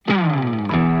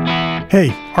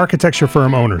Hey, architecture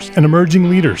firm owners and emerging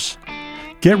leaders.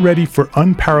 Get ready for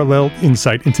unparalleled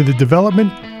insight into the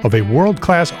development of a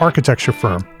world-class architecture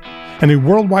firm and a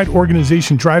worldwide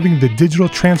organization driving the digital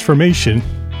transformation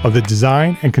of the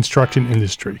design and construction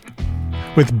industry.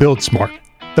 With Build Smart,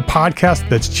 the podcast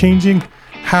that's changing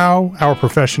how our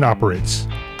profession operates.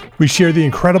 We share the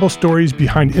incredible stories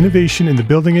behind innovation in the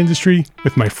building industry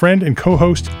with my friend and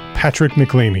co-host, Patrick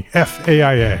McLamey,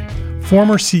 FAIA,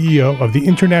 former CEO of the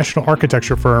international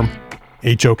architecture firm,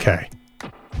 HOK.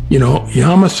 You know,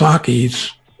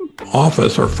 Yamasaki's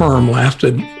office or firm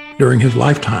lasted during his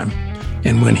lifetime.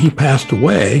 And when he passed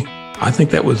away, I think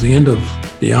that was the end of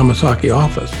the Yamasaki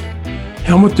office.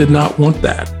 Helmut did not want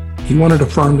that. He wanted a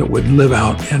firm that would live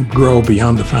out and grow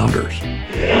beyond the founders.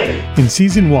 In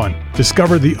Season 1,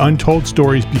 discover the untold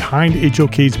stories behind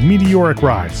HOK's meteoric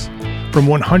rise, from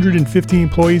 150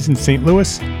 employees in St.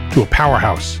 Louis to a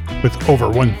powerhouse with over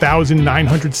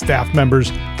 1,900 staff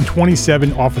members and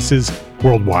 27 offices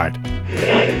worldwide.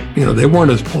 You know, they weren't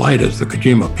as polite as the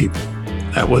Kojima people.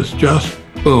 That was just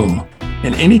boom.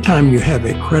 And anytime you have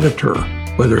a creditor,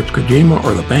 whether it's Kojima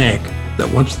or the bank, that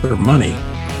wants their money,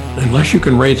 unless you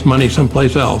can raise money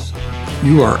someplace else,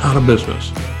 you are out of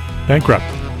business. Bankrupt.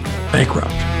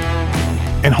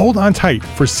 And hold on tight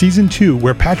for Season 2,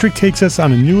 where Patrick takes us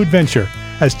on a new adventure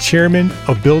as chairman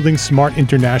of Building Smart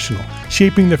International,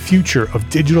 shaping the future of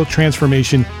digital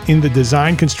transformation in the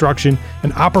design, construction,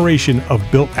 and operation of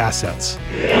built assets.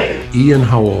 Ian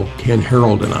Howell, Ken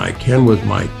Harold, and I, Ken was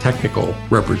my technical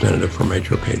representative from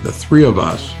HOK. The three of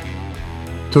us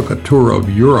took a tour of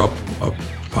Europe of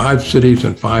 5 cities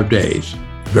in 5 days.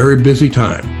 Very busy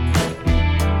time.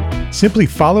 Simply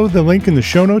follow the link in the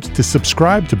show notes to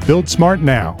subscribe to Build Smart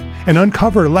now and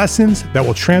uncover lessons that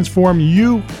will transform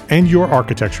you and your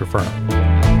architecture firm.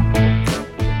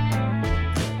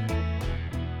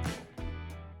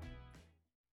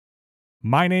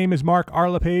 My name is Mark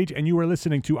Arlepage, and you are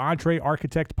listening to Entre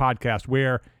Architect Podcast,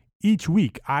 where each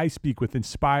week I speak with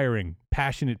inspiring,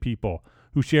 passionate people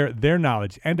who share their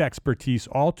knowledge and expertise,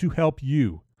 all to help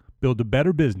you build a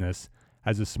better business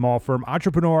as a small firm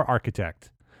entrepreneur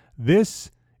architect. This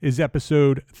is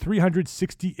episode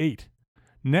 368,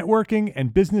 Networking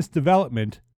and Business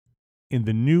Development in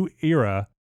the New Era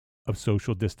of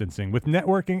Social Distancing, with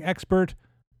networking expert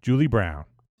Julie Brown.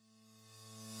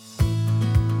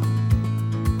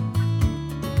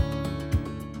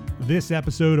 This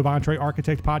episode of Entre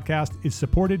Architect Podcast is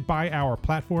supported by our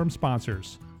platform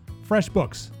sponsors.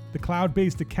 FreshBooks, the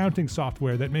cloud-based accounting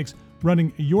software that makes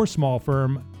running your small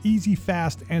firm easy,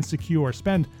 fast, and secure.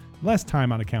 Spend less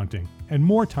time on accounting and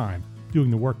more time doing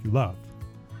the work you love.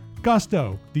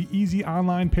 Gusto, the easy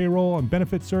online payroll and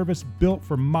benefit service built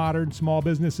for modern small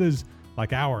businesses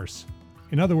like ours.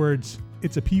 In other words,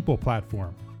 it's a people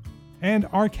platform. And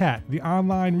ARCAT, the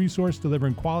online resource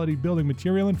delivering quality building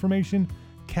material information,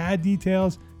 CAD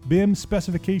details, BIM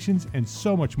specifications, and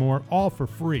so much more, all for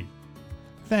free.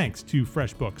 Thanks to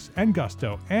FreshBooks and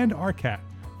Gusto and ARCAT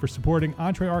for supporting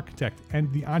Entre Architect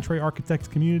and the Entre Architect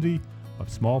community of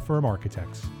small firm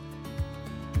architects.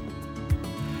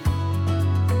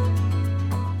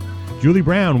 Julie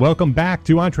Brown, welcome back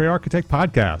to Entre Architect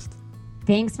Podcast.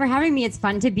 Thanks for having me. It's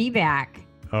fun to be back.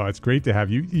 Oh, it's great to have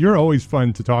you. You're always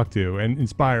fun to talk to and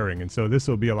inspiring, and so this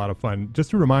will be a lot of fun. Just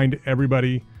to remind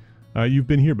everybody, you've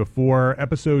been here before,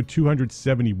 episode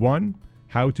 271,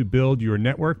 How to Build Your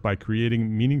Network by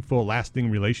Creating Meaningful, Lasting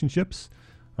Relationships.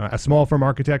 As small firm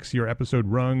architects, your episode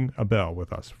rung a bell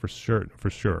with us, for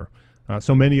sure.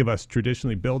 So many of us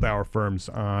traditionally build our firms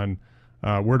on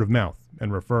word of mouth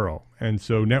and referral. And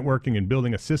so networking and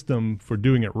building a system for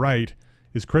doing it right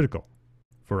is critical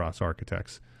for us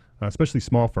architects, especially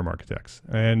small firm architects.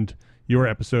 And your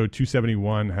episode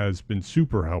 271 has been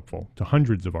super helpful to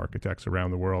hundreds of architects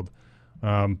around the world.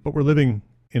 But we're living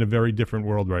in a very different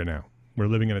world right now. We're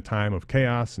living in a time of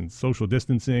chaos and social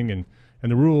distancing, and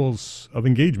the rules of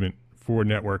engagement for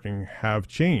networking have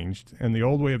changed. And the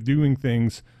old way of doing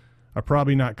things are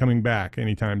probably not coming back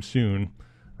anytime soon.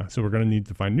 So we're going to need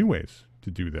to find new ways to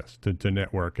do this, to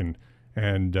network and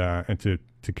to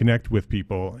connect with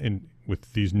people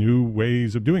with these new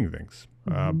ways of doing things.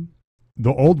 Mm-hmm.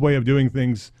 The old way of doing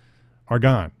things are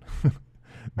gone.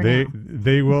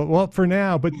 They will, well, for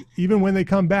now, but even when they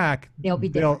come back, they'll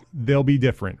be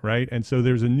different, right? And so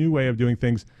there's a new way of doing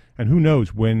things, and who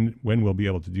knows when we'll be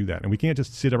able to do that. And we can't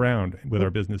just sit around with our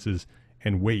businesses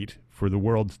and wait for the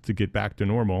world to get back to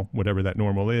normal, whatever that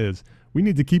normal is. We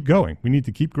need to keep going. We need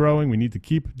to keep growing. We need to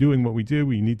keep doing what we do.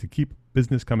 We need to keep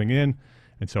business coming in.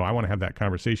 And so I want to have that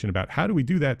conversation about how do we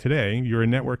do that today? You're a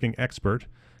networking expert.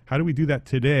 How do we do that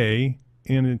today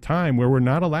in a time where we're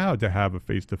not allowed to have a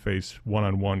face-to-face,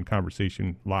 one-on-one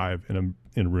conversation live in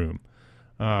a room.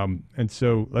 And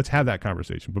so let's have that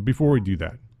conversation. But before we do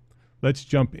that, let's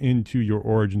jump into your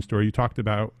origin story. You talked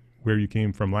about where you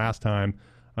came from last time,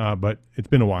 but it's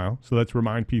been a while. So let's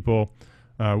remind people,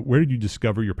 where did you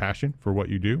discover your passion for what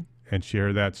you do, and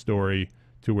share that story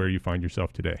to where you find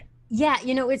yourself today. Yeah,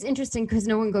 it's interesting because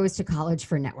no one goes to college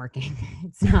for networking.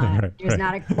 It's not, there's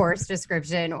not a course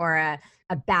description or a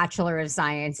Bachelor of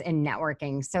Science in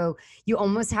networking. So you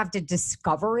almost have to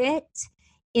discover it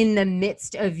in the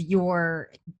midst of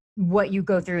what you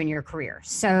go through in your career.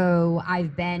 So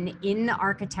I've been in the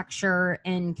architecture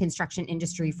and construction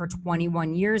industry for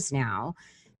 21 years now.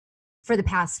 For the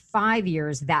past 5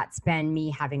 years, that's been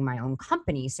me having my own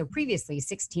company. So previously,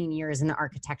 16 years in the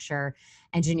architecture,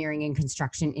 engineering, and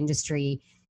construction industry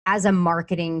as a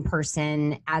marketing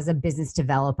person, as a business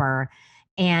developer.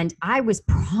 And I was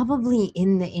probably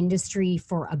in the industry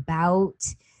for about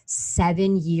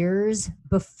 7 years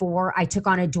before I took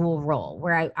on a dual role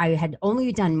where I had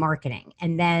only done marketing.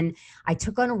 And then I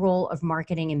took on a role of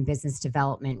marketing and business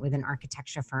development with an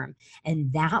architecture firm.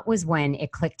 And that was when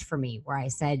it clicked for me, where I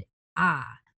said,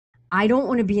 I don't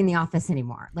want to be in the office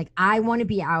anymore. Like, I want to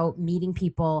be out meeting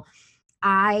people.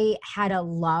 I had a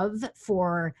love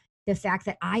for the fact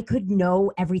that I could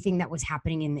know everything that was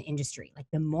happening in the industry. Like,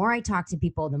 the more I talked to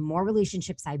people, the more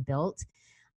relationships I built,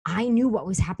 I knew what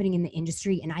was happening in the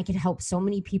industry, and I could help so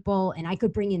many people, and I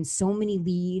could bring in so many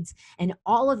leads. And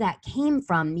all of that came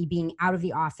from me being out of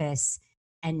the office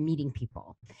and meeting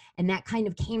people. And that kind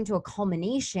of came to a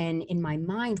culmination in my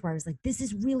mind where I was like, this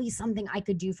is really something I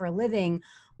could do for a living,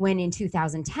 when in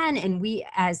 2010, and we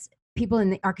as people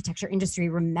in the architecture industry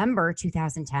remember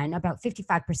 2010, about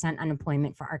 55%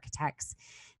 unemployment for architects.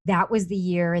 That was the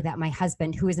year that my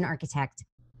husband, who is an architect,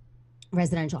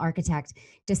 residential architect,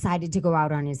 decided to go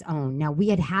out on his own. Now, we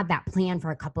had that plan for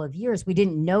a couple of years. We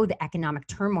didn't know the economic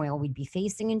turmoil we'd be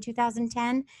facing in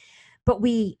 2010. But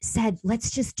we said, let's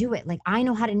just do it. Like, I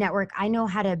know how to network. I know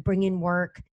how to bring in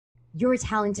work. You're a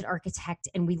talented architect.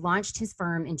 And we launched his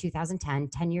firm in 2010.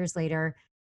 10 years later,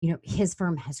 his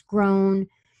firm has grown,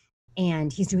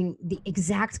 and he's doing the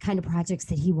exact kind of projects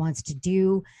that he wants to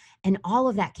do. And all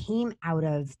of that came out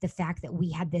of the fact that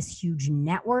we had this huge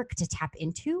network to tap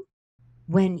into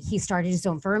when he started his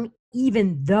own firm,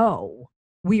 even though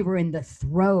we were in the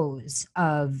throes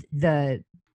of the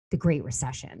Great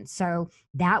Recession. So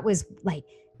that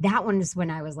one is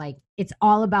when I was like, it's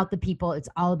all about the people. It's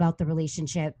all about the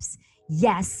relationships.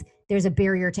 Yes, there's a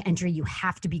barrier to entry. You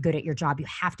have to be good at your job. You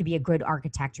have to be a good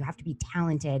architect. You have to be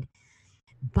talented,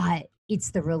 but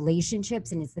it's the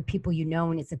relationships, and it's the people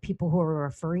and it's the people who are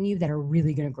referring you that are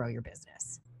really going to grow your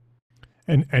business.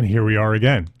 And here we are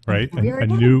again, right?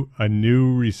 A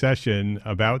new recession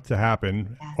about to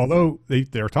happen. Yes. Although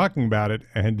they're talking about it,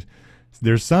 and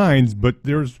there's signs, but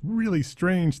there's really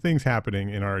strange things happening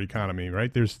in our economy,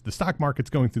 right? There's the stock market's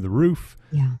going through the roof.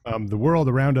 Yeah. The world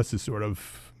around us is sort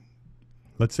of,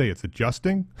 let's say, it's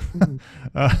adjusting,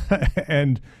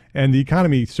 and the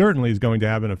economy certainly is going to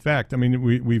have an effect. I mean,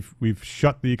 we've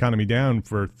shut the economy down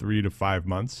for 3 to 5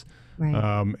 months,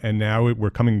 right. And now we're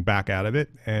coming back out of it,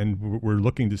 and we're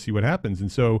looking to see what happens.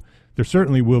 And so there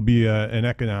certainly will be an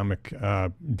economic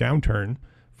downturn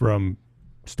from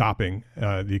stopping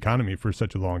the economy for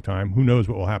such a long time. Who knows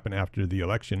what will happen after the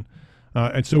election?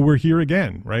 And so we're here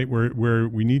again, right? Where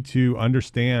we need to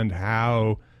understand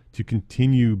how to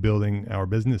continue building our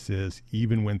businesses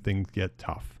even when things get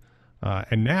tough.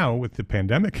 And now with the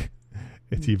pandemic,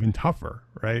 it's even tougher,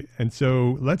 right? And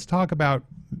so let's start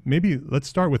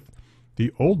with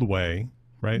the old way,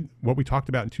 right? What we talked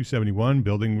about in 271,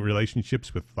 building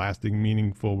relationships with lasting,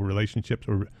 meaningful relationships,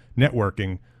 or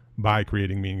networking by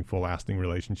creating meaningful, lasting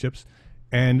relationships.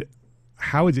 And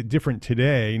how is it different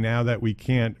today now that we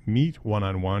can't meet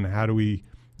one-on-one? How do we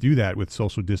do that with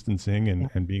social distancing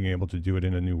and being able to do it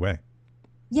in a new way?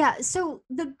 Yeah. So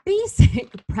the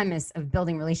basic premise of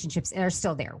building relationships are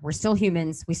still there. We're still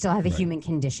humans. We still have a human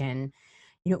condition.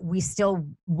 We still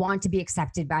want to be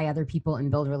accepted by other people and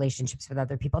build relationships with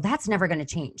other people. That's never going to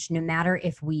change, no matter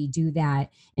if we do that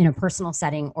in a personal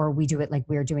setting or we do it like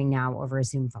we're doing now over a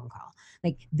Zoom phone call.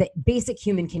 Like, the basic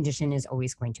human condition is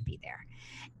always going to be there.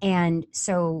 And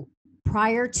so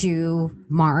prior to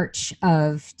March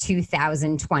of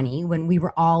 2020, when we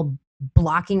were all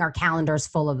blocking our calendars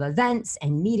full of events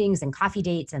and meetings and coffee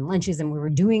dates and lunches, and we were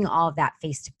doing all of that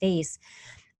face to face,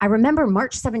 I remember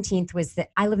March 17th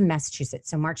I live in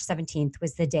Massachusetts. So March 17th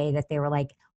was the day that they were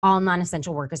like, all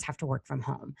non-essential workers have to work from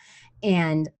home.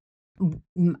 And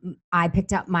I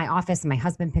picked up my office, and my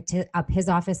husband picked up his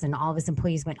office, and all of his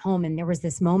employees went home. And there was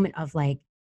this moment of like,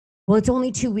 Well, it's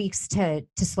only 2 weeks to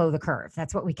slow the curve.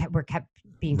 That's what we're kept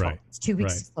being told. Right. It's 2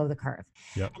 weeks Right. to slow the curve.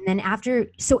 Yep. And then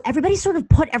so everybody sort of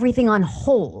put everything on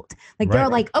hold. Like they're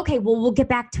Right. like, okay, well, we'll get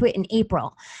back to it in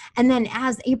April. And then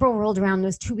as April rolled around,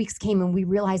 those 2 weeks came and we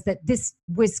realized that this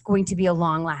was going to be a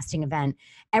long lasting event.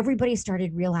 Everybody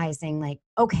started realizing like,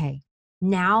 okay,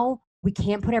 now we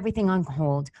can't put everything on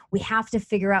hold. We have to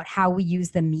figure out how we use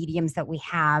the mediums that we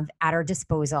have at our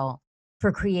disposal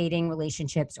for creating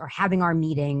relationships or having our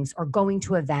meetings or going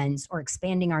to events or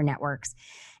expanding our networks.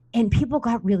 And people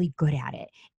got really good at it.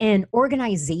 And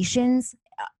organizations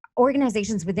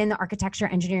within the architecture,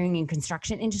 engineering, and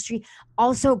construction industry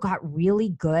also got really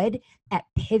good at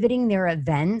pivoting their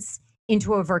events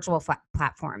into a virtual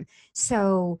platform.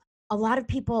 So a lot of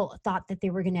people thought that they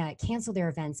were going to cancel their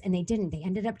events, and they didn't. They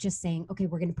ended up just saying, okay,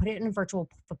 we're going to put it in a virtual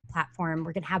platform.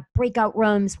 We're going to have breakout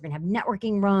rooms. We're going to have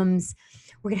networking rooms.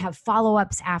 We're going to have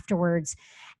follow-ups afterwards.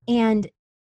 And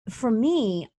for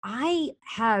me, I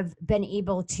have been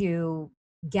able to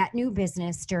get new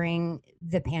business during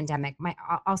the pandemic. My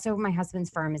husband's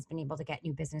firm has been able to get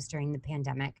new business during the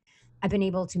pandemic. I've been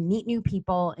able to meet new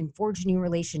people and forge new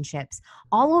relationships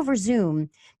all over Zoom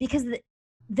because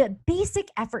the basic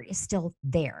effort is still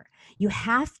there. You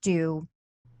have to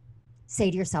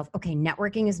say to yourself, okay,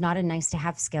 networking is not a nice to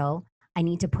have skill. I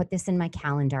need to put this in my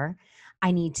calendar.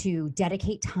 I need to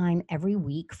dedicate time every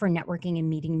week for networking and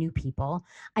meeting new people.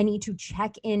 I need to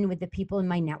check in with the people in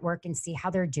my network and see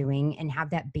how they're doing and have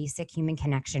that basic human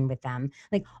connection with them.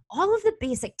 Like all of the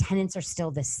basic tenets are still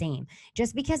the same.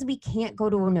 Just because we can't go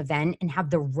to an event and have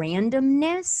the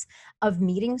randomness of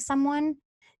meeting someone,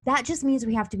 that just means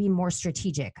we have to be more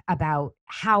strategic about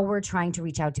how we're trying to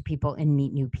reach out to people and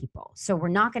meet new people. So we're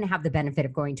not going to have the benefit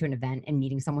of going to an event and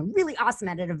meeting someone really awesome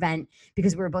at an event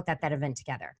because we were both at that event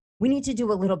together. We need to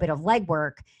do a little bit of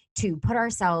legwork to put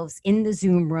ourselves in the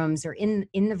Zoom rooms or in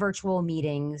the virtual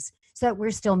meetings so that we're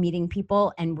still meeting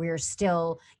people and we're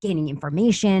still gaining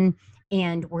information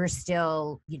and we're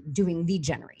still doing lead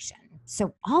generation.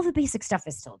 So all the basic stuff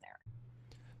is still there.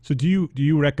 So do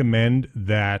you recommend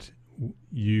that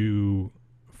you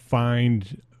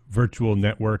find virtual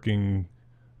networking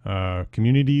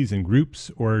communities and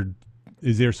groups, or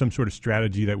is there some sort of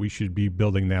strategy that we should be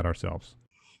building that ourselves?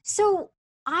 So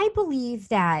I believe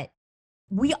that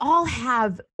we all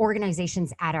have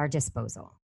organizations at our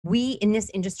disposal. We in this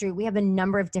industry, we have a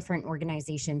number of different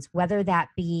organizations, whether that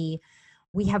be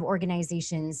we have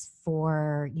organizations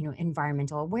for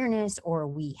environmental awareness, or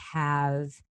we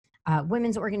have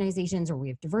women's organizations, or we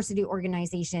have diversity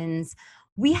organizations.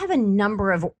 We have a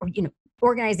number of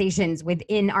organizations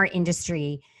within our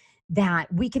industry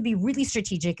that we can be really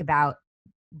strategic about.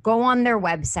 Go on their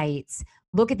websites,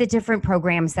 look at the different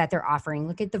programs that they're offering,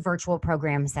 look at the virtual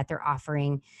programs that they're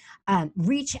offering,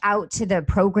 reach out to the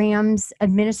programs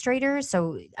administrators.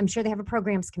 So I'm sure they have a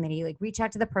programs committee, like reach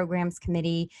out to the programs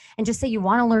committee and just say you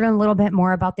want to learn a little bit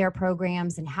more about their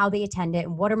programs and how they attend it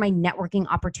and what are my networking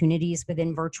opportunities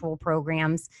within virtual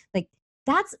programs. Like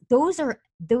those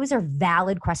are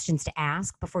valid questions to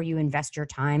ask before you invest your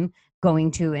time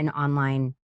going to an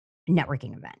online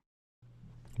networking event.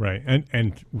 Right.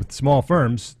 And with small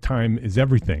firms, time is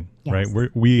everything, yes. right?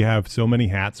 We have so many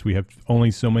hats. We have only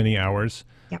so many hours.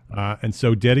 Yep. And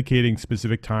so dedicating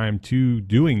specific time to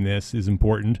doing this is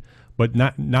important, but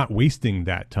not wasting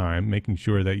that time, making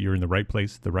sure that you're in the right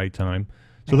place at the right time.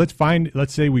 So right.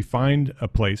 let's say we find a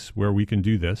place where we can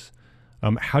do this.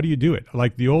 How do you do it?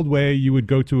 Like the old way, you would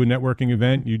go to a networking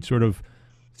event, you'd sort of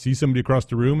see somebody across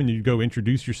the room and you'd go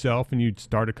introduce yourself and you'd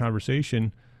start a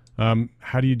conversation.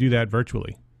 How do you do that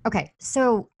virtually? Okay.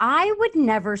 So I would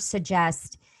never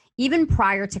suggest, even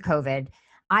prior to COVID,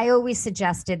 I always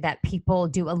suggested that people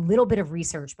do a little bit of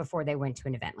research before they went to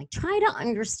an event. Like try to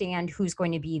understand who's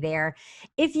going to be there.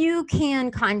 If you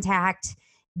can contact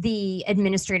the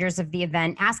administrators of the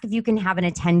event, ask if you can have an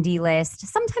attendee list.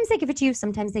 Sometimes they give it to you,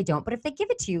 sometimes they don't. But if they give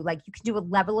it to you, like you can do a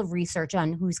level of research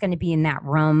on who's going to be in that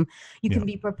room. You can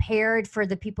be prepared for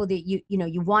the people that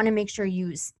you want to make sure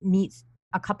you meet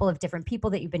a couple of different people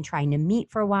that you've been trying to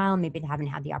meet for a while, maybe haven't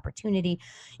had the opportunity.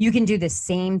 You can do the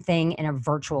same thing in a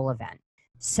virtual event.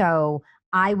 So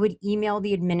I would email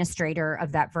the administrator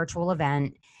of that virtual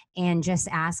event and just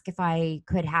ask if I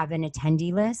could have an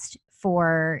attendee list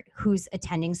for who's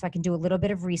attending so I can do a little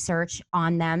bit of research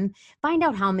on them, find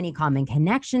out how many common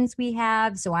connections we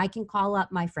have so I can call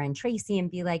up my friend Tracy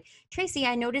and be like, Tracy,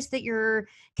 I noticed that you're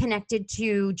connected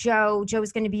to Joe.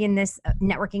 Joe's going to be in this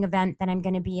networking event that I'm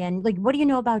going to be in. Like, what do you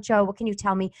know about Joe? What can you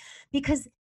tell me? Because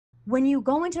when you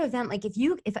go into an event, like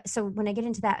so when I get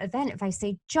into that event, if I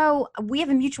say, Joe, we have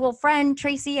a mutual friend,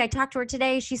 Tracy, I talked to her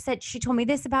today. She told me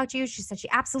this about you. She said she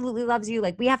absolutely loves you.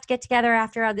 Like, we have to get together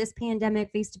after this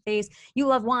pandemic face to face. You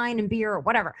love wine and beer or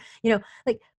whatever,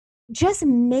 like, just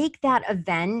make that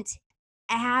event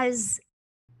as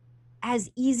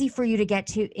easy for you to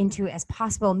get into as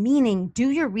possible, meaning do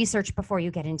your research before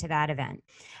you get into that event.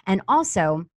 And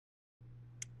also,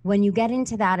 when you get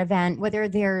into that event, whether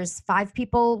there's 5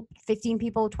 people, 15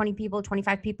 people, 20 people,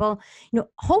 25 people,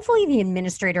 hopefully the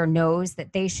administrator knows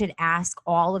that they should ask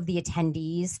all of the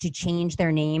attendees to change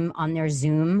their name on their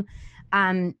Zoom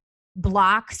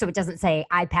block, so it doesn't say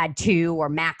iPad 2 or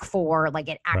Mac 4, like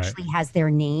it actually has their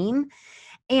name.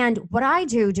 And what I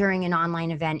do during an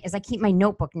online event is I keep my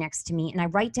notebook next to me and I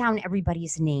write down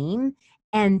everybody's name.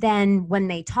 And then when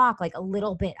they talk, like, a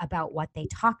little bit about what they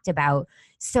talked about,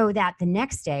 so that the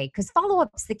next day, because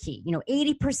follow-up's the key,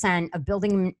 80% of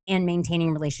building and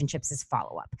maintaining relationships is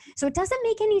follow-up. So it doesn't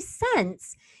make any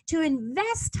sense to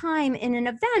invest time in an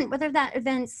event, whether that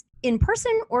event's in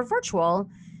person or virtual,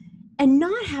 and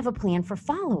not have a plan for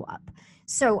follow-up.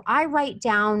 So I write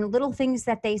down little things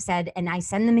that they said and I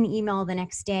send them an email the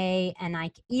next day. And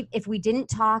if we didn't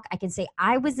talk, I can say,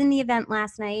 I was in the event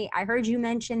last night. I heard you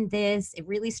mention this. It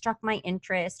really struck my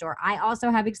interest. Or I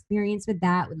also have experience with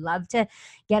that. Would love to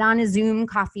get on a Zoom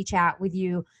coffee chat with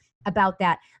you about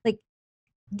that. Like,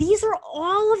 these are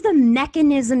all of the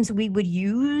mechanisms we would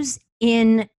use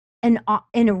in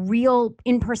a real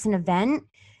in-person event.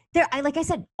 Like I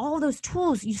said, all those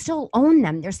tools, you still own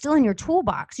them. They're still in your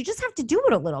toolbox. You just have to do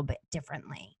it a little bit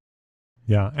differently.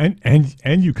 Yeah. And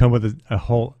you come with a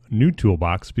whole new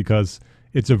toolbox because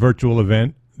it's a virtual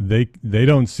event. They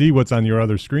don't see what's on your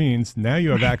other screens. Now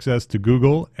you have access to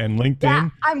Google and LinkedIn. Yeah,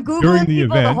 I'm Googling during the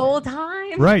people event the whole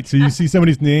time. Right. So you see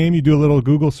somebody's name, you do a little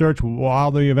Google search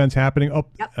while the event's happening. Oh,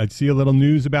 yep. I see a little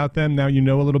news about them. Now you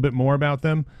know a little bit more about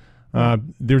them.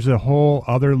 There's a whole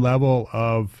other level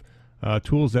of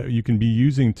tools that you can be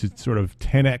using to sort of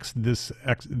 10x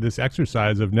this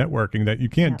exercise of networking that you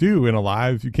can't do in a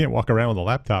live. You can't walk around with a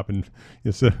laptop and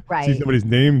see somebody's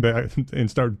name and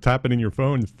start tapping in your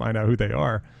phone and find out who they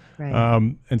are.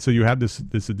 Right. And so you have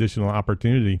this additional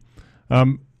opportunity.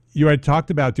 You had talked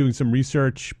about doing some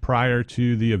research prior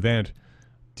to the event.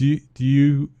 Do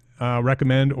you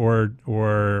recommend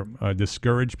or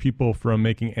discourage people from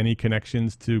making any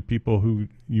connections to people who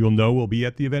you'll know will be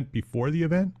at the event before the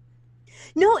event?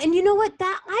 No, and you know what?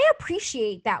 That I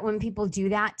appreciate that when people do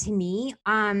that to me.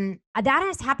 That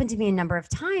has happened to me a number of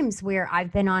times where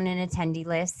I've been on an attendee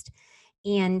list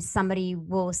and somebody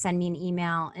will send me an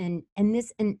email and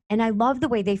I love the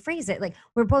way they phrase it. Like,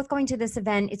 we're both going to this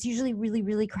event. It's usually really,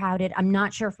 really crowded. I'm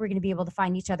not sure if we're going to be able to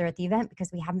find each other at the event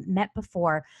because we haven't met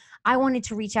before. I wanted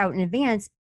to reach out in advance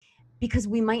because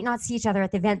we might not see each other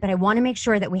at the event, but I want to make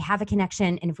sure that we have a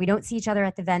connection. And if we don't see each other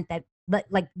at the event,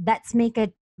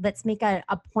 let's make an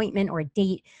appointment or a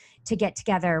date to get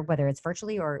together, whether it's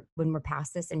virtually or when we're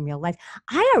past this in real life.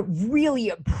 I really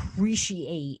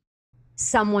appreciate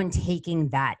someone taking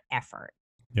that effort.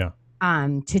 Yeah.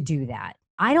 To do that.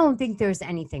 I don't think there's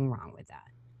anything wrong with that.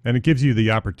 And it gives you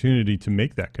the opportunity to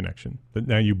make that connection. But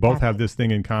now you both have this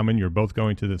thing in common. You're both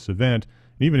going to this event.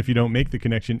 And even if you don't make the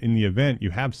connection in the event,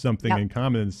 you have something in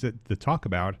common to talk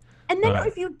about. And then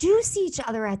if you do see each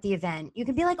other at the event, you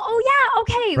can be like, oh yeah,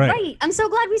 okay, right. I'm so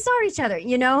glad we saw each other,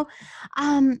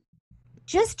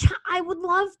 I would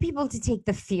love people to take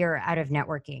the fear out of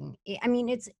networking. I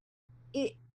mean,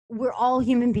 we're all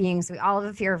human beings. We all have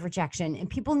a fear of rejection, and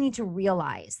people need to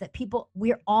realize that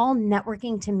we're all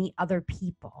networking to meet other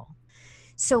people.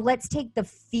 So let's take the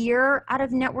fear out of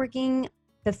networking.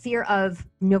 The fear of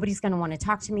nobody's going to want to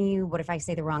talk to me. What if I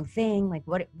say the wrong thing? Like,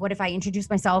 what if I introduce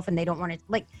myself and they don't want to,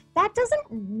 like, that doesn't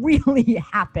really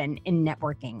happen in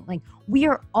networking. Like, we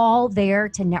are all there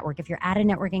to network. If you're at a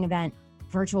networking event,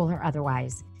 virtual or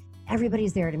otherwise,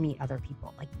 everybody's there to meet other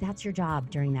people. Like, that's your job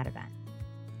during that event.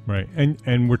 Right.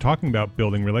 And we're talking about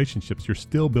building relationships. You're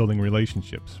still building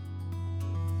relationships.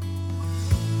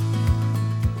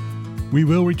 We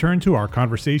will return to our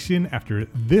conversation after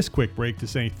this quick break to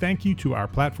say thank you to our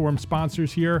platform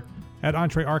sponsors here at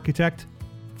EntreArchitect,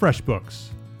 FreshBooks,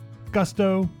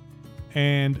 Gusto,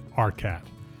 and ARCAT.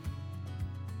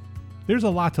 There's a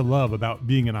lot to love about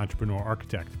being an entrepreneur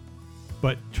architect,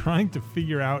 but trying to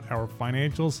figure out our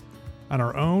financials on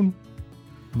our own,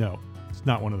 no, it's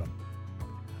not one of them.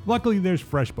 Luckily, there's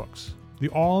FreshBooks, the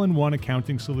all-in-one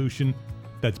accounting solution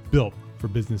that's built for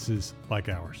businesses like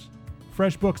ours.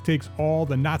 FreshBooks takes all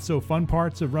the not-so-fun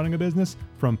parts of running a business,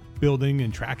 from building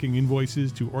and tracking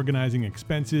invoices to organizing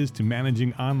expenses to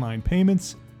managing online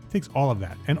payments, takes all of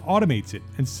that and automates it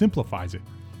and simplifies it,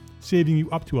 saving you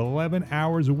up to 11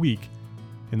 hours a week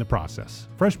in the process.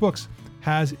 FreshBooks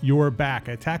has your back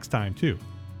at tax time too.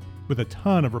 With a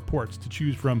ton of reports to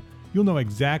choose from, you'll know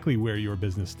exactly where your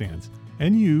business stands,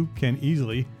 and you can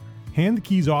easily hand the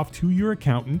keys off to your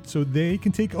accountant so they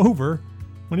can take over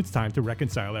when it's time to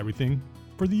reconcile everything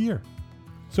for the year.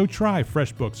 So try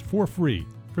FreshBooks for free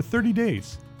for 30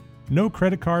 days. No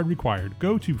credit card required.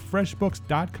 Go to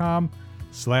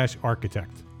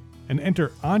freshbooks.com/architect and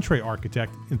enter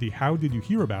EntreArchitect in the How Did You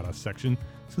Hear About Us section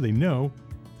so they know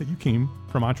that you came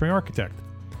from EntreArchitect.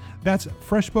 That's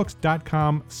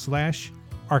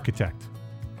freshbooks.com/architect,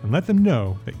 and let them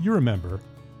know that you're a member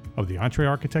of the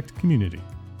EntreArchitect community.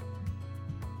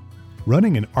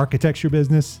 Running an architecture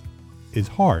business is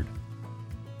hard.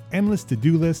 Endless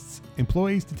to-do lists,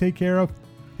 employees to take care of,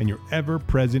 and your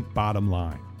ever-present bottom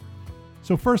line.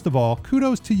 So first of all,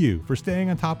 kudos to you for staying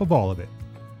on top of all of it.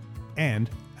 And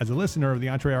as a listener of the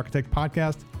EntreArchitect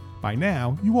podcast, by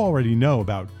now you already know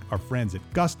about our friends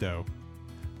at Gusto.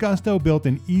 Gusto built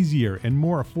an easier and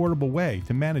more affordable way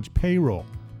to manage payroll,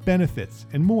 benefits,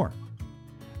 and more.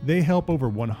 They help over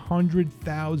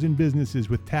 100,000 businesses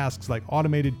with tasks like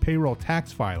automated payroll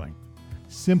tax filing,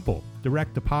 simple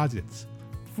direct deposits,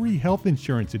 free health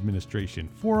insurance administration,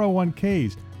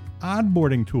 401ks,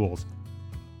 onboarding tools.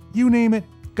 You name it,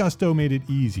 Gusto made it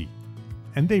easy.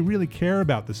 And they really care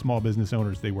about the small business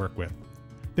owners they work with.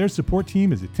 Their support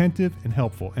team is attentive and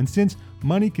helpful, and since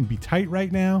money can be tight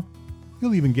right now,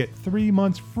 you'll even get 3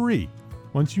 months free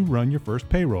once you run your first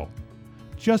payroll.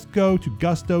 Just go to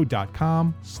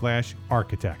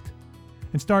gusto.com/architect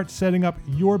and start setting up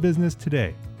your business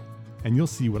today. And you'll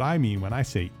see what I mean when I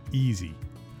say easy.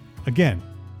 Again,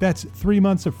 that's 3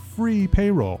 months of free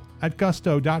payroll at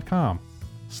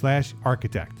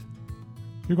gusto.com/architect.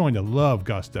 You're going to love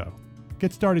Gusto.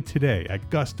 Get started today at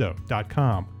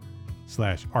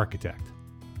gusto.com/architect.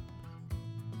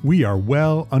 We are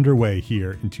well underway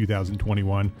here in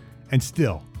 2021, and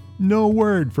still, no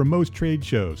word from most trade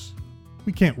shows.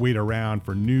 We can't wait around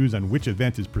for news on which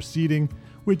event is proceeding,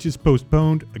 which is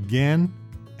postponed again,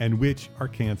 and which are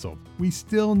canceled. We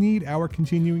still need our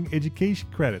continuing education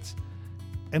credits.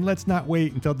 And let's not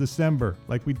wait until December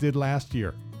like we did last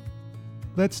year.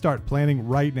 Let's start planning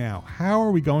right now. How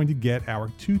are we going to get our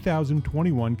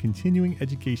 2021 continuing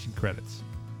education credits?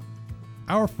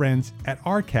 Our friends at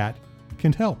ARCAT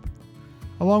can help.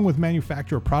 Along with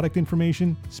manufacturer product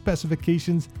information,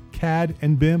 specifications, CAD,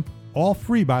 and BIM, all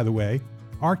free by the way,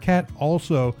 ARCAT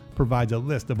also provides a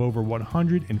list of over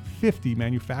 150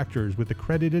 manufacturers with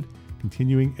accredited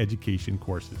continuing education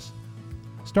courses.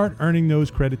 Start earning those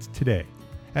credits today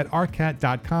at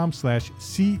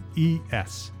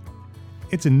arcat.com/CES.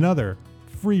 It's another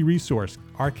free resource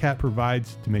ARCAT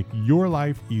provides to make your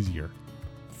life easier.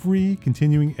 Free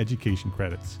continuing education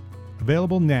credits.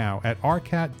 Available now at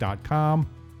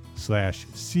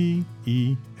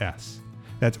arcat.com/CES.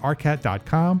 That's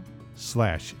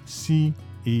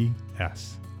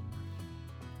arcat.com/CES.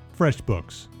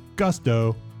 FreshBooks,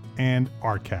 Gusto, and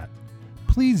ARCAT.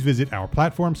 Please visit our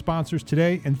platform sponsors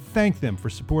today and thank them for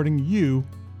supporting you,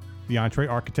 the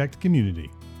EntreArchitect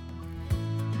community.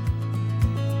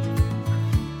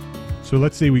 So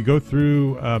let's say we go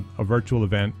through a virtual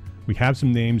event. We have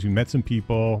some names, we met some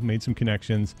people, made some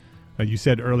connections. You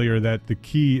said earlier that the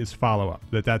key is follow-up,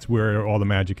 that's where all the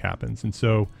magic happens. And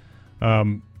so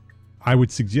I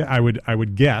would suggest, I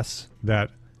would guess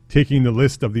that taking the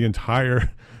list of the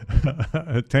entire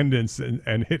attendance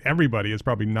and hit everybody is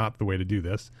probably not the way to do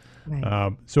this.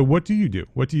 Right. So what do you do?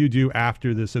 What do you do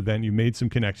after this event? You made some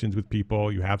connections with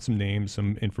people, you have some names,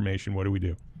 some information. What do we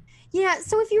do? Yeah.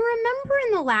 So if you remember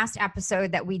in the last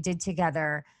episode that we did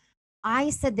together, I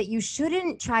said that you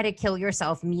shouldn't try to kill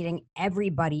yourself meeting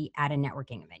everybody at a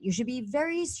networking event. You should be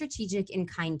very strategic and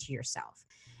kind to yourself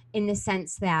in the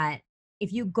sense that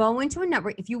if you go into a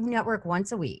network, if you network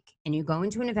once a week and you go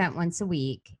into an event once a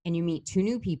week and you meet 2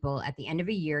 new people, at the end of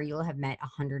a year, you'll have met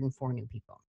 104 new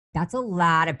people. That's a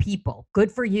lot of people.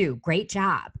 Good for you. Great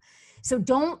job. So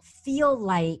don't feel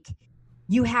like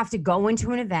you have to go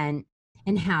into an event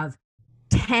and have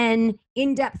 10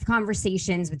 in-depth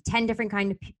conversations with 10 different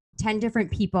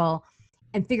people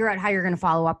and figure out how you're going to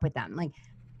follow up with them. Like,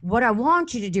 what I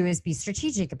want you to do is be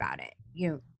strategic about it. You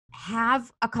know,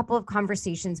 have a couple of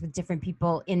conversations with different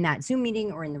people in that Zoom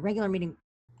meeting or in the regular meeting,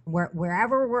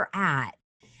 wherever we're at,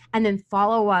 and then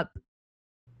follow up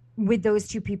with those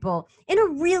 2 people in a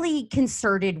really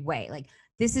concerted way. Like,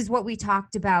 this is what we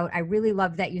talked about. I really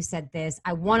love that you said this.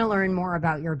 I want to learn more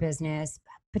about your business.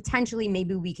 Potentially,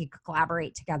 maybe we could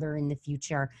collaborate together in the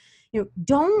future. You know,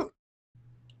 don't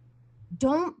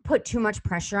don't put too much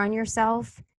pressure on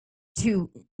yourself to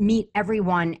meet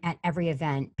everyone at every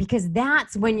event, because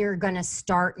that's when you're going to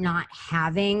start not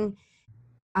having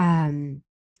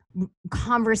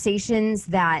conversations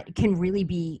that can really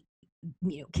be,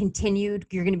 continued.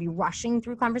 You're going to be rushing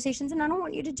through conversations, and I don't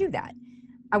want you to do that.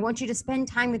 I want you to spend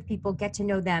time with people, get to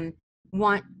know them,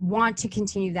 want to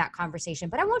continue that conversation,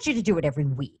 but I want you to do it every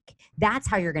week. That's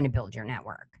how you're going to build your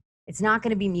network. It's not going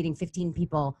to be meeting 15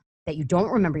 people that you don't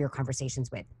remember your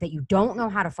conversations with, that you don't know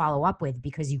how to follow up with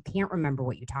because you can't remember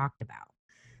what you talked about.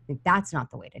 That's not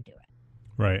the way to do it.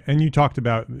 Right. And you talked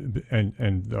about,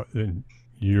 and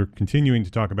you're continuing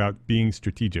to talk about being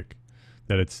strategic,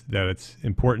 that it's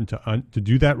important to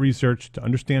do that research, to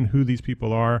understand who these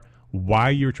people are, why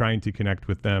you're trying to connect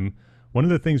with them. One of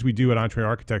the things we do at Entre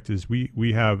Architect is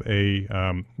we have a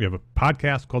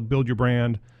podcast called Build Your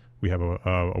Brand. We have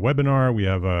a webinar. We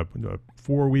have a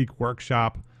 4-week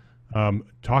workshop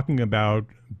talking about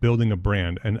building a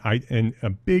brand, and a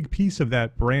big piece of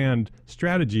that brand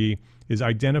strategy is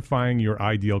identifying your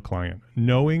ideal client,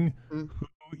 knowing who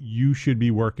you should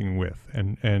be working with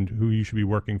and who you should be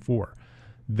working for.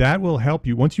 That will help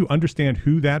you once you understand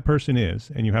who that person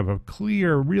is and you have a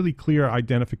really clear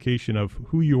identification of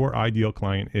who your ideal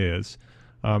client is.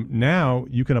 Now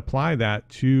you can apply that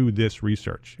to this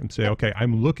research and say, okay,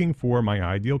 I'm looking for my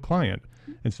ideal client.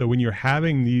 And so when you're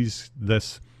having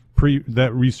that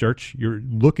research, you're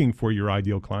looking for your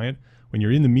ideal client. When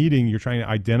you're in the meeting, you're trying to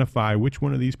identify which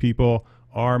one of these people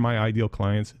are my ideal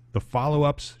clients. The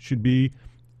follow-ups should be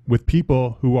with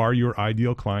people who are your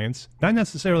ideal clients, not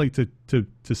necessarily to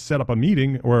set up a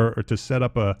meeting or to set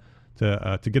up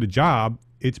to get a job.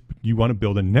 It's you want to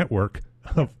build a network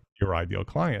of your ideal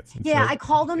clients. And I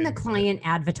call them the client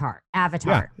avatars.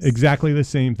 Yeah, exactly the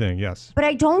same thing. Yes. But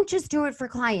I don't just do it for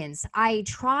clients. I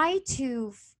try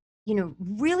to,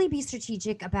 really be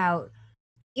strategic about,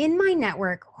 in my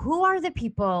network, who are the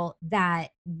people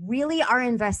that really are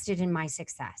invested in my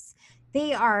success.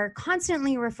 They are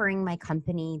constantly referring my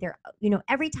company. They're,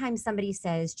 every time somebody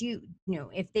says,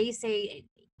 if they say,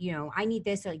 I need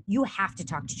this, like, you have to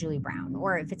talk to Julie Brown,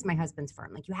 or if it's my husband's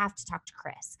firm, like, you have to talk to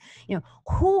Chris.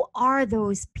 Who are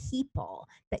those people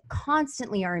that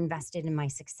constantly are invested in my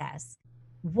success?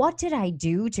 What did I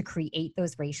do to create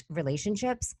those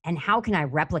relationships, and how can I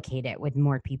replicate it with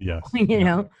more people? Yes.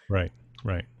 Right.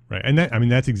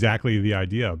 And that's exactly the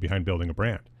idea behind building a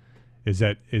brand. Is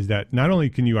that not only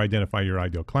can you identify your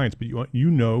ideal clients, but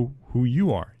you know who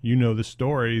you are. You know the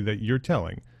story that you're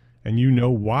telling, and you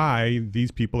know why these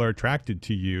people are attracted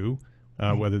to you,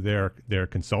 whether they're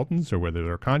consultants or whether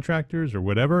they're contractors or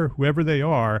whoever they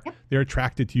are. Yep. They're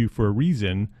attracted to you for a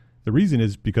reason. The reason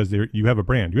is because you have a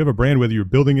brand. You have a brand whether you're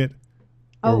building it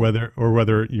or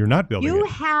whether you're not building it. You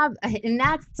have, and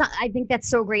I think that's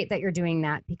so great that you're doing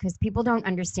that, because people don't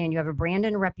understand you have a brand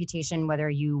and a reputation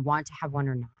whether you want to have one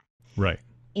or not. Right.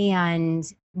 And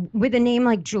with a name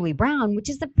like Julie Brown, which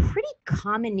is a pretty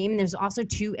common name, and there's also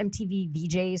 2 MTV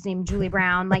VJs named Julie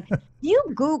Brown. Like, you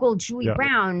Google Julie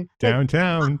Brown.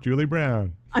 Downtown, Julie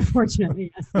Brown.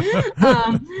 Unfortunately,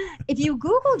 yes. If you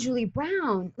Google Julie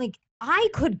Brown, like, I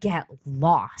could get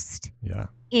lost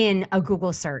in a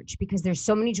Google search because there's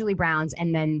so many Julie Browns,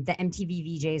 and then the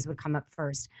MTV VJs would come up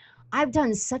first. I've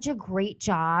done such a great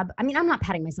job. I mean, I'm not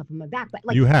patting myself on my back, but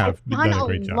like, I've done a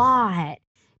great lot.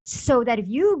 So that if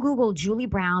you Google Julie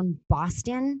Brown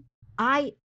Boston,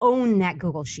 I own that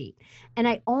Google sheet, and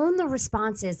I own the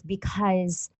responses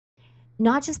because,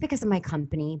 not just because of my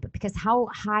company, but because how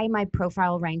high my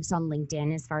profile ranks on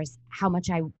LinkedIn, as far as how much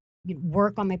I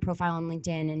work on my profile on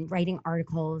LinkedIn and writing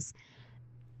articles,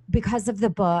 because of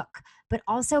the book, but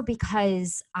also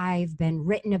because I've been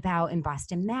written about in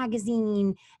Boston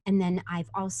Magazine. And then I've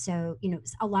also,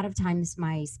 a lot of times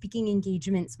my speaking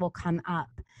engagements will come up.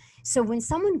 So when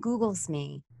someone Googles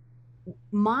me,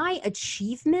 my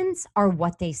achievements are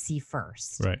what they see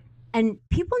first. Right. And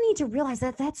people need to realize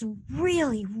that that's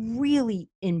really, really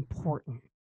important.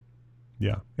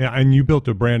 Yeah. And you built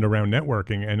a brand around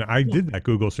networking, and I did that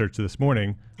Google search this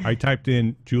morning. I typed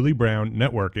in Julie Brown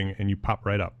networking, and you pop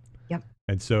right up. Yep.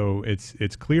 And so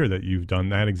it's clear that you've done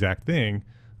that exact thing.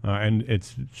 And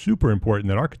it's super important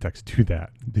that architects do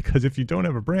that, because if you don't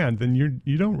have a brand, then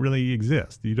you don't really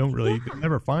exist. You don't really they'll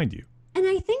never find you. And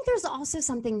I think there's also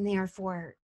something there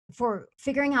for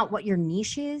figuring out what your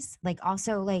niche is. Like,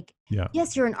 also, like,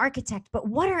 yes, you're an architect, but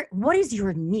what is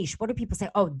your niche? What do people say?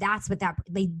 Oh, that's what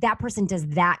that person does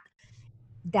that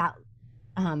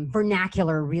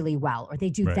vernacular really well, or they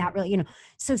do that really,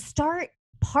 So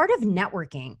part of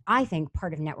networking, I think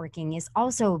part of networking is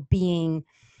also being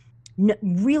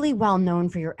really well known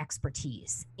for your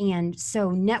expertise. And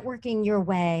so networking your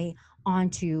way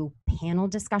onto panel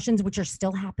discussions, which are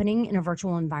still happening in a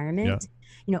virtual environment,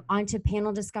 onto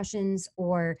panel discussions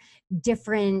or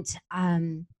different,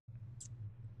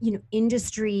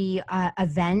 industry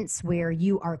events where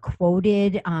you are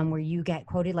quoted, where you get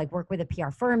quoted, like work with a PR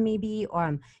firm maybe,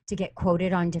 to get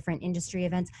quoted on different industry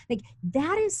events. Like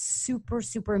that is super,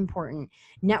 super important.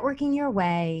 Networking your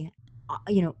way,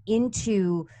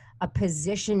 into a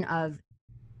position of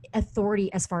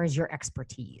authority as far as your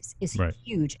expertise is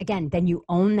huge. Again, then you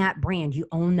own that brand, you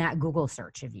own that Google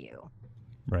search of you.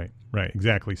 Right,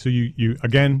 exactly. So you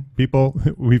again, people,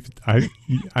 I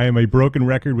am a broken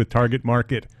record with target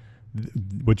market.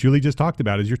 What Julie just talked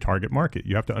about is your target market.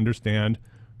 You have to understand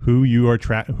who you are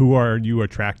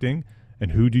attracting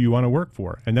and who do you want to work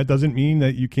for. And that doesn't mean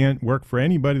that you can't work for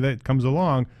anybody that comes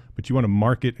along, but you want to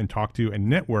market and talk to and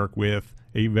network with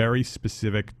a very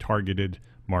specific targeted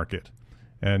market.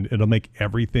 And it'll make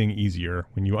everything easier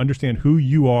when you understand who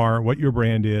you are, what your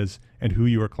brand is, and who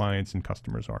your clients and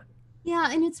customers are.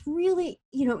 Yeah, and it's really,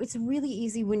 it's really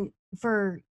easy when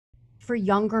for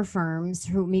younger firms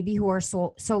who are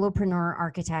solopreneur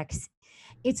architects,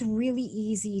 it's really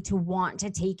easy to want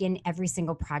to take in every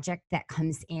single project that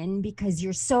comes in because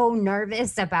you're so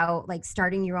nervous about like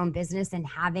starting your own business and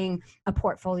having a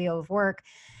portfolio of work.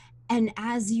 And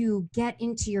as you get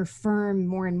into your firm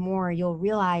more and more, you'll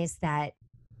realize that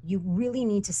you really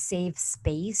need to save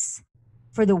space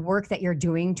for the work that you're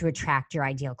doing to attract your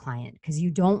ideal client, because you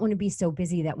don't want to be so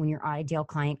busy that when your ideal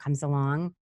client comes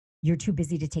along, you're too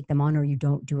busy to take them on, or you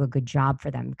don't do a good job for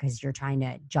them because you're trying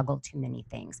to juggle too many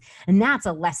things. And that's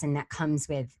a lesson that comes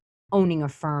with owning a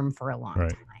firm for a long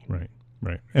time.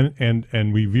 Right.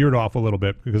 And we veered off a little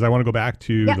bit because I want to go back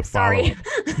to the follow-up. Sorry.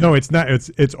 No, it's not.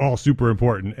 It's all super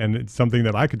important, and it's something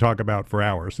that I could talk about for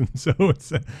hours. And so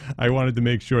I wanted to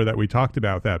make sure that we talked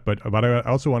about that. But I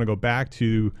also want to go back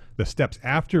to the steps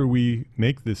after we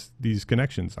make these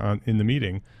connections in the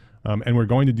meeting, and we're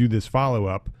going to do this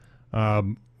follow-up.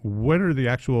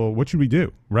 What should we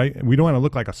do, right? We don't want to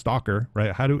look like a stalker,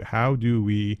 right? How do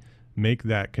we make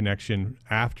that connection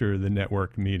after the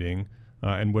network meeting?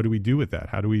 And what do we do with that?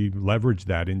 How do we leverage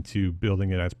that into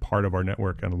building it as part of our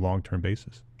network on a long-term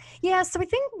basis? Yeah, so I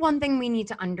think one thing we need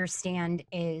to understand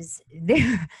is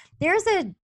there's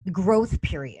a growth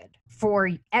period for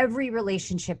every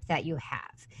relationship that you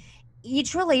have.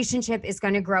 Each relationship is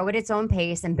going to grow at its own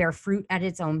pace and bear fruit at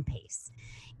its own pace.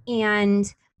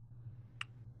 And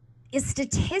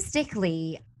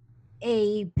statistically,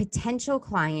 a potential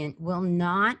client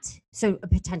a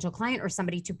potential client or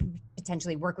somebody to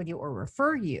potentially work with you or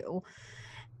refer you,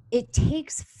 it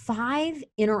takes 5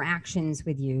 interactions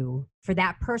with you for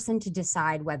that person to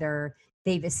decide whether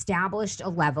they've established a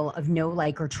level of know,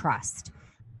 like, or trust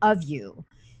of you.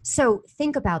 So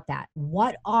think about that.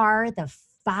 What are the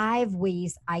 5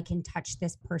 ways I can touch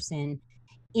this person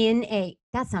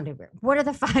that sounded weird. What are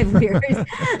the 5 ways?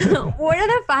 What are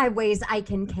the 5 ways I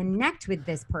can connect with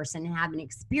this person and have an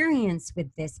experience with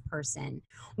this person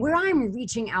where I'm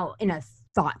reaching out in a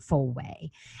thoughtful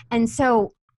way? And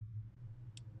so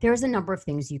there's a number of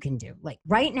things you can do. Like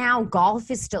right now,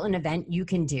 golf is still an event you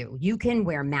can do. You can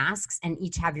wear masks and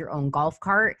each have your own golf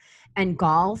cart and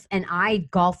golf. And I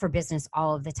golf for business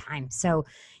all of the time. So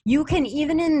you can,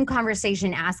 even in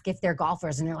conversation, ask if they're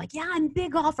golfers and they're like, yeah, I'm a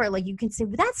big golfer. Like you can say,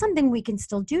 well, that's something we can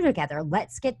still do together.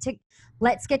 Let's get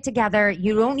together.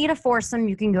 You don't need a foursome.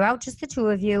 You can go out just the 2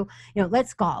 of you,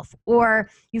 let's golf. Or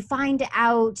you find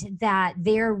out that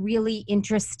they're really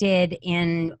interested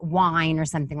in wine or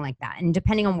something like that. And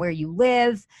depending on where you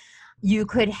live, you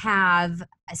could have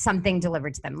something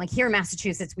delivered to them. Like here in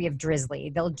Massachusetts, we have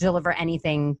Drizzly. They'll deliver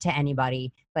anything to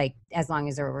anybody, like as long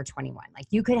as they're over 21. Like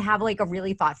you could have like a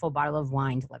really thoughtful bottle of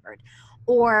wine delivered.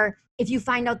 Or if you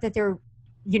find out that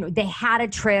they had a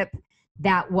trip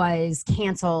that was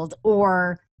canceled,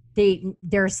 or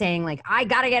they're saying like, I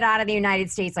got to get out of the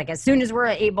United States. Like as soon as we're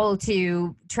able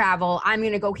to travel, I'm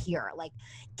going to go here. Like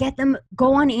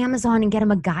go on Amazon and get them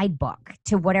a guidebook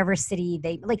to whatever city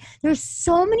they like. There's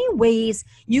so many ways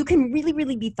you can really,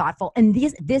 really be thoughtful. And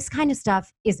this kind of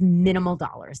stuff is minimal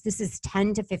dollars. This is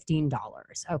 $10 to $15.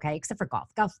 Okay. Except for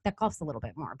golf. Golf's a little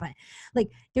bit more, but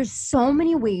like there's so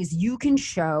many ways you can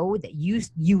show that you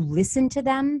listen to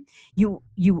them.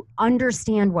 You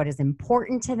understand what is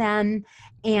important to them,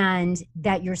 and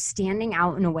that you're standing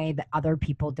out in a way that other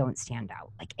people don't stand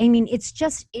out. Like, I mean, it's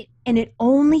just it. And it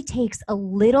only takes a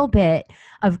little bit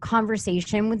of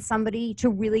conversation with somebody to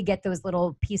really get those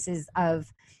little pieces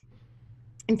of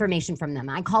information from them.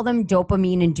 I call them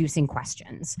dopamine inducing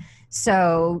questions.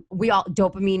 So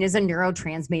dopamine is a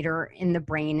neurotransmitter in the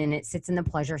brain, and it sits in the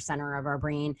pleasure center of our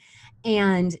brain.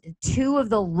 And two of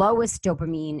the lowest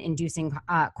dopamine inducing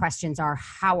questions are,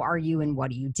 how are you and what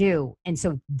do you do? And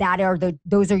so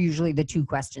those are usually the two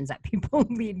questions that people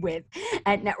lead with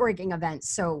at networking events.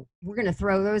 So we're going to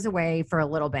throw those away for a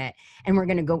little bit, and we're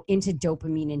going to go into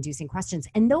dopamine inducing questions.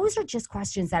 And those are just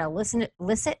questions that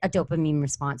elicit a dopamine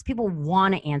response. People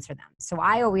want to answer them. So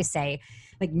I always say,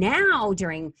 like, now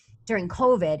during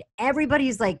COVID,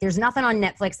 everybody's like, there's nothing on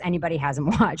Netflix anybody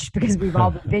hasn't watched because we've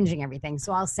all been binging everything.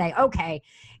 So I'll say, okay,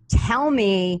 tell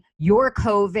me your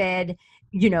COVID,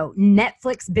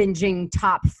 Netflix binging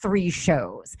top 3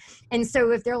 shows. And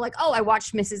so if they're like, oh, I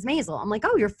watched Mrs. Maisel, I'm like,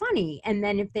 oh, you're funny. And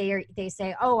then if they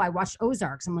say, oh, I watched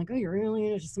Ozarks, I'm like, oh, you're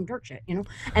really into some dark shit,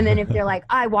 And then if they're like,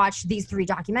 I watched these 3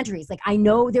 documentaries, like, I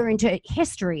know they're into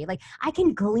history. Like, I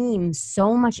can glean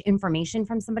so much information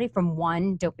from somebody from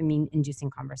one dopamine inducing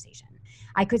conversation.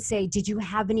 I could say, did you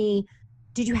have any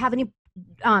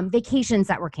vacations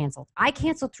that were canceled? I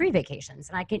canceled 3 vacations,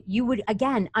 and you would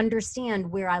again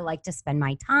understand where I like to spend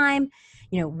my time,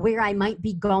 where I might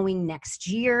be going next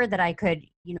year that I could,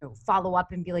 follow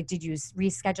up and be like, did you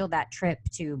reschedule that trip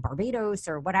to Barbados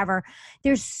or whatever?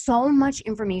 There's so much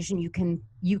information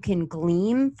you can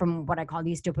glean from what I call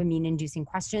these dopamine inducing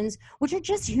questions, which are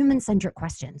just human centric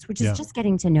questions, which is just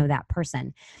getting to know that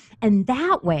person. And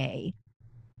that way,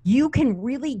 you can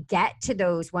really get to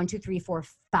those 1, 2, 3, 4,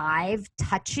 5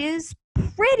 touches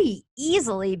pretty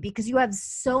easily because you have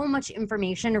so much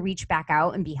information to reach back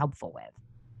out and be helpful with.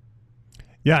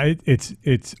 Yeah,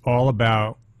 it's all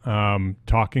about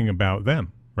talking about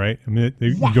them, right? I mean,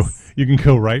 you can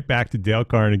go right back to Dale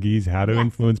Carnegie's How to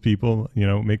Influence People,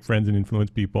 make friends and influence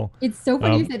people. It's so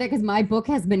funny you say that because my book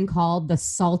has been called the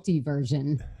salty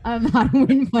version of How to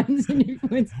Win Friends and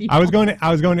Influence People. I was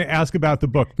going to ask about the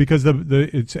book because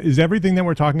is everything that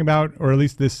we're talking about, or at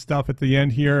least this stuff at the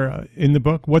end here in the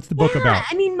book? What's the book about?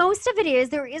 I mean, most of it is.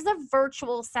 There is a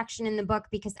virtual section in the book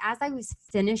because as I was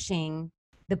finishing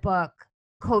the book,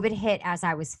 COVID hit as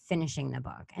I was finishing the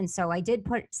book. And so I did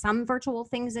put some virtual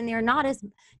things in there, not a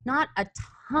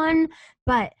ton,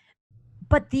 but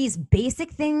these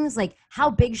basic things like,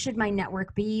 how big should my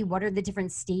network be? What are the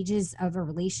different stages of a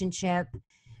relationship?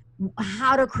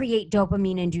 How to create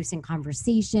dopamine inducing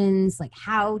conversations, like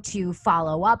how to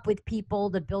follow up with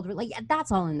people to build,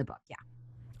 that's all in the book. Yeah.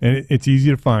 And it's easy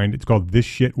to find. It's called This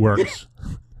Shit Works.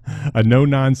 A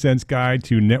no-nonsense guide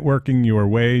to networking your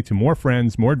way to more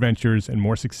friends, more adventures, and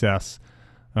more success.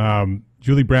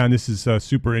 Julie Brown, this is a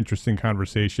super interesting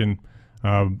conversation.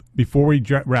 Before we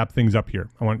wrap things up here,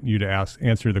 I want you to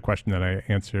answer the question that I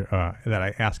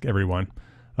ask everyone.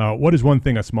 What is one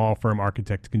thing a small firm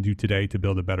architect can do today to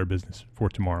build a better business for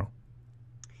tomorrow?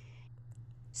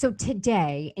 So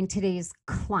today, in today's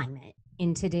climate,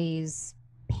 in today's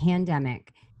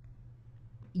pandemic,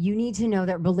 you need to know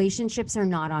that relationships are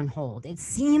not on hold. It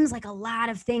seems like a lot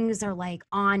of things are like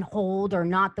on hold or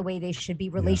not the way they should be.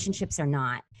 Relationships are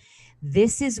not.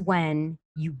 This is when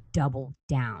you double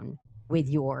down with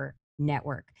your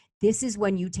network. This is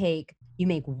when you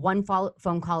make one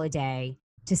phone call a day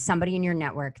to somebody in your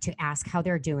network to ask how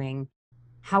they're doing.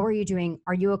 How are you doing?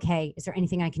 Are you okay? Is there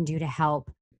anything I can do to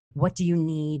help? What do you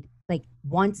need? Like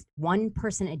one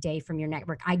person a day from your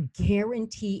network, I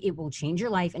guarantee it will change your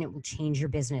life and it will change your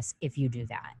business if you do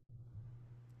that.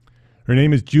 Her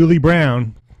name is Julie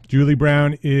Brown. Julie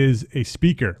Brown is a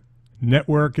speaker,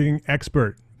 networking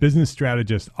expert, business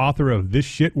strategist, author of This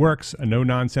Shit Works, a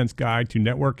no-nonsense guide to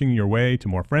networking your way to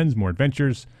more friends, more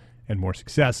adventures, and more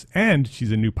success. And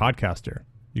she's a new podcaster.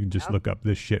 You can just look up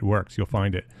This Shit Works. You'll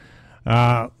find it.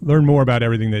 Learn more about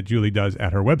everything that Julie does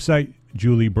at her website,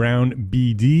 Julie Brown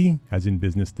BD, as in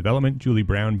business development,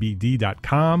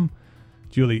 juliebrownbd.com.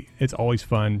 Julie, it's always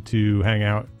fun to hang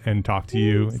out and talk to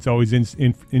you. It's always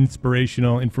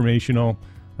inspirational, informational.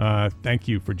 Thank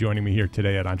you for joining me here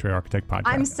today at Entre Architect Podcast.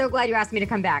 I'm so glad you asked me to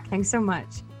come back. Thanks so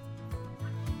much.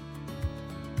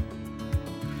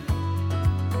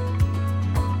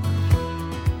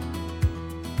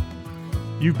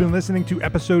 You've been listening to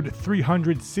episode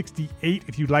 368.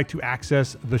 If you'd like to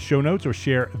access the show notes or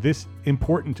share this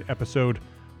important episode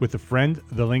with a friend,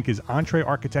 the link is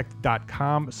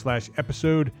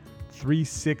entrearchitect.com/episode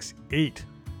 368.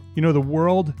 The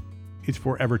world is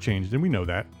forever changed, and we know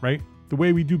that, right? The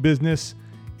way we do business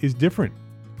is different,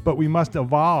 but we must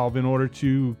evolve in order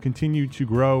to continue to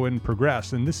grow and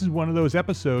progress. And this is one of those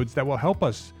episodes that will help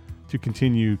us to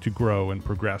continue to grow and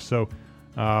progress. So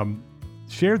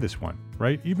share this one.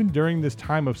 Right? Even during this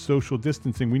time of social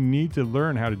distancing, we need to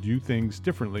learn how to do things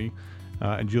differently.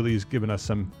 And Julie's given us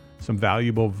some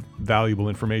valuable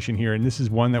information here. And this is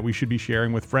one that we should be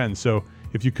sharing with friends. So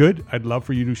if you could, I'd love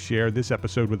for you to share this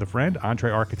episode with a friend.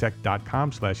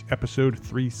 EntreArchitect.com/episode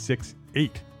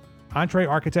 368. Entre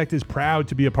Architect is proud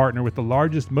to be a partner with the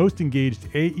largest, most engaged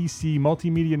AEC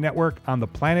multimedia network on the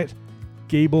planet,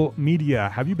 Gable Media.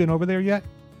 Have you been over there yet?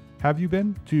 Have you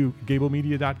been to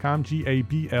gablemedia.com,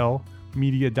 GABL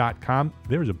media.com?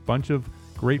 There's a bunch of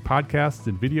great podcasts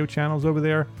and video channels over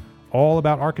there, all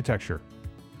about architecture.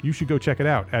 You should go check it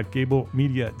out at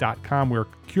gablemedia.com. We're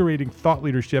curating thought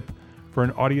leadership for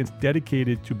an audience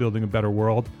dedicated to building a better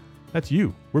world. That's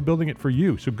you. We're building it for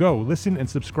you. So go listen and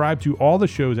subscribe to all the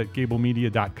shows at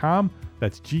gablemedia.com.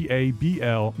 That's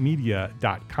GABL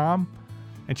media.com.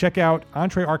 And check out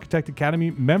Entre Architect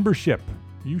Academy membership.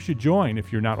 You should join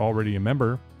if you're not already a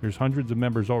member. There's hundreds of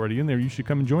members already in there. You should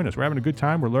come and join us. We're having a good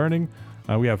time. We're learning.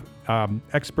 We have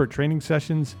expert training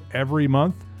sessions every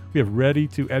month. We have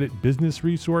ready-to-edit business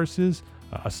resources,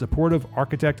 a supportive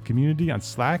architect community on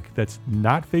Slack that's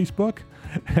not Facebook.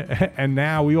 And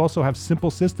now we also have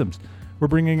Simple Systems. We're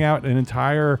bringing out an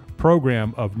entire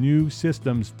program of new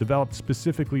systems developed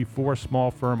specifically for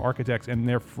small firm architects, and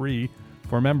they're free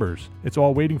for members. It's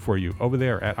all waiting for you over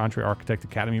there at Entre Architect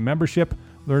Academy membership.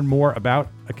 Learn more about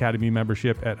Academy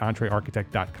membership at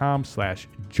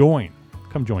entrearchitect.com/join.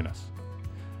 Come join us.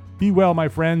 Be well, my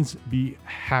friends. Be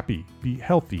happy. Be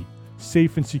healthy,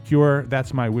 safe, and secure.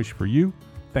 That's my wish for you.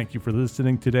 Thank you for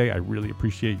listening today. I really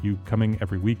appreciate you coming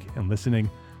every week and listening.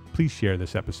 Please share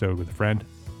this episode with a friend,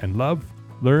 and love,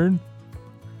 learn,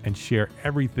 and share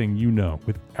everything you know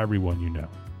with everyone you know.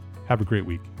 Have a great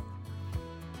week.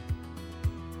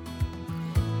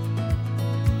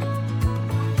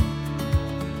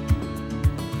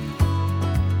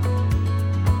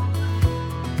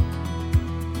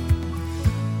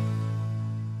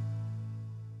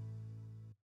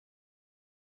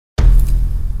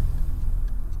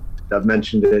 I've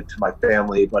mentioned it to my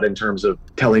family, but in terms of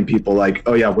telling people like,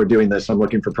 oh yeah, we're doing this, I'm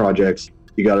looking for projects,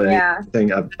 you got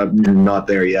anything? I'm not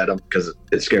there yet because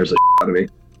it scares the shit out of me.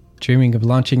 Dreaming of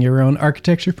launching your own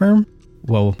architecture firm?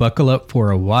 Well, buckle up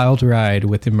for a wild ride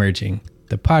with Emerging,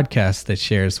 the podcast that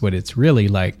shares what it's really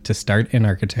like to start an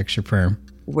architecture firm.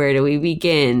 Where do we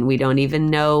begin? We don't even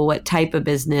know what type of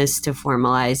business to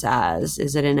formalize as.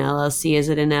 Is it an LLC? Is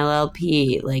it an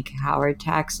LLP? Like, how are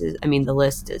taxes? I mean, the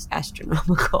list is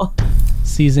astronomical.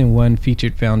 Season 1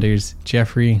 featured founders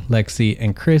Jeffrey, Lexi,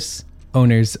 and Chris,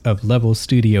 owners of Level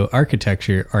Studio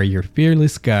Architecture, are your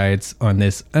fearless guides on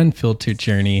this unfiltered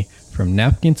journey from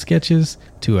napkin sketches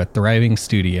to a thriving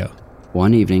studio.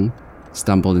 One evening,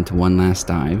 stumbled into one last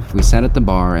dive, we sat at the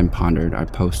bar and pondered our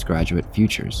postgraduate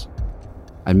futures.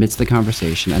 Amidst the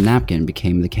conversation, a napkin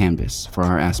became the canvas for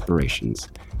our aspirations,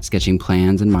 sketching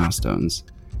plans and milestones,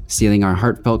 sealing our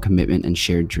heartfelt commitment and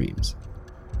shared dreams.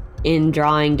 In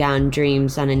drawing down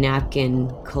dreams on a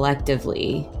napkin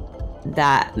collectively,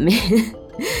 that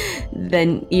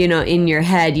then, you know, in your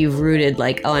head, you've rooted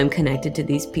like, oh, I'm connected to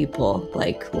these people,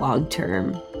 like long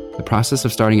term. The process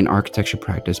of starting an architecture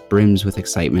practice brims with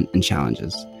excitement and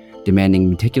challenges,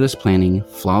 demanding meticulous planning,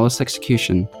 flawless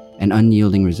execution, and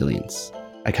unyielding resilience.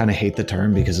 I kind of hate the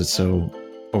term because it's so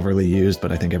overly used,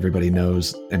 but I think everybody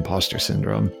knows imposter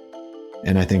syndrome.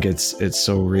 And I think it's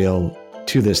so real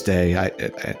to this day. I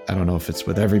don't know if it's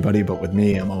with everybody, but with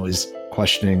me, I'm always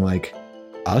questioning like,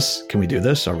 us, can we do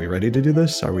this? Are we ready to do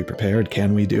this? Are we prepared?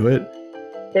 Can we do it?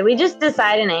 Did we just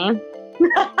decide a name?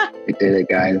 We did it,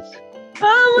 guys.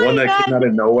 Oh my One that God. came out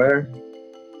of nowhere.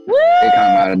 Woo! It came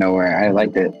out of nowhere. I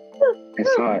liked it. I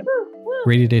saw it.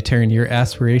 Ready to turn your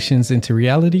aspirations into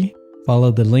reality?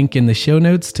 Follow the link in the show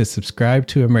notes to subscribe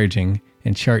to Emerging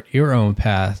and chart your own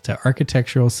path to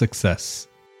architectural success.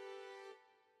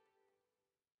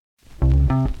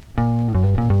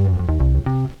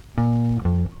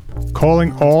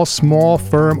 Calling all small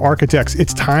firm architects.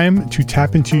 It's time to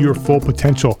tap into your full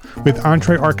potential with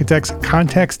Entre Architects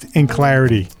Context and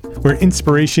Clarity, where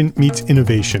inspiration meets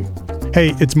innovation.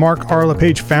 Hey, it's Mark R.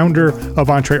 LePage, founder of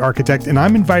Entre Architect, and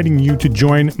I'm inviting you to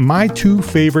join my two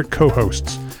favorite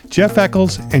co-hosts, Jeff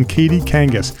Eccles and Katie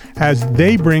Kangas, as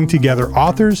they bring together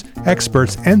authors,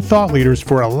 experts, and thought leaders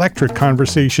for electric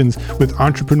conversations with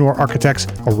entrepreneur architects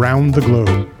around the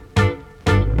globe.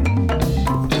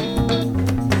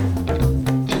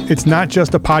 It's not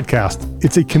just a podcast,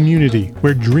 it's a community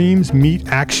where dreams meet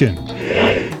action.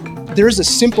 There's a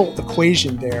simple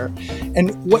equation there.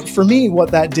 And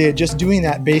what that did, just doing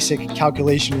that basic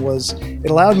calculation, was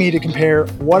it allowed me to compare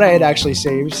what I had actually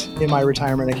saved in my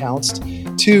retirement accounts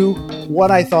to what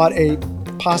I thought a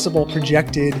possible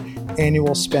projected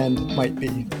annual spend might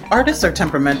be. Artists are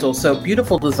temperamental, so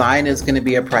beautiful design is going to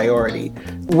be a priority.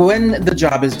 When the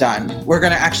job is done, we're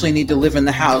going to actually need to live in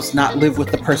the house, not live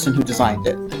with the person who designed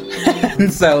it.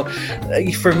 And so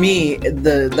for me,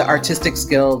 the artistic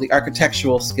skill, the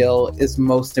architectural skill is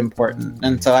most important.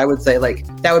 And so I would say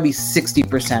that would be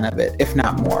 60% of it, if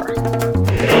not more.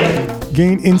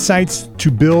 Gain insights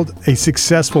to build a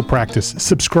successful practice.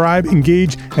 Subscribe,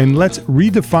 engage, and let's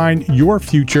redefine your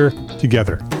future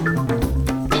together.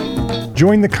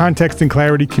 Join the Context and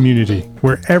Clarity community,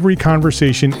 where every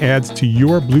conversation adds to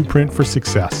your blueprint for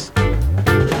success.